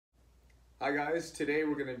Hi guys, today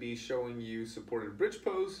we're going to be showing you supported bridge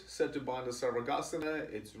pose set to Bandha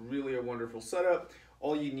Sarvagasana. It's really a wonderful setup.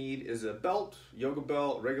 All you need is a belt, yoga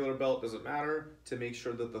belt, regular belt, doesn't matter, to make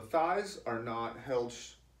sure that the thighs are not held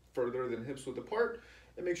further than hips width apart,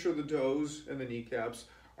 and make sure the toes and the kneecaps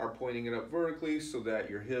are pointing it up vertically so that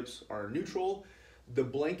your hips are neutral. The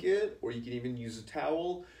blanket, or you can even use a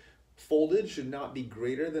towel, folded should not be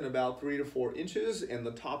greater than about 3 to 4 inches, and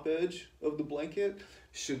the top edge of the blanket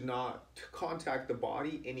should not contact the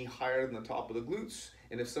body any higher than the top of the glutes.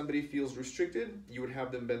 And if somebody feels restricted, you would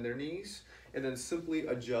have them bend their knees and then simply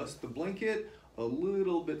adjust the blanket a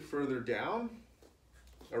little bit further down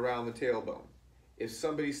around the tailbone. If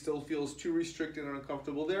somebody still feels too restricted and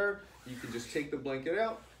uncomfortable there, you can just take the blanket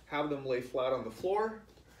out, have them lay flat on the floor,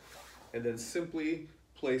 and then simply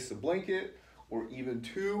place a blanket, or even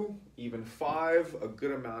 2, even 5, a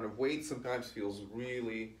good amount of weight sometimes feels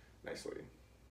really nicely.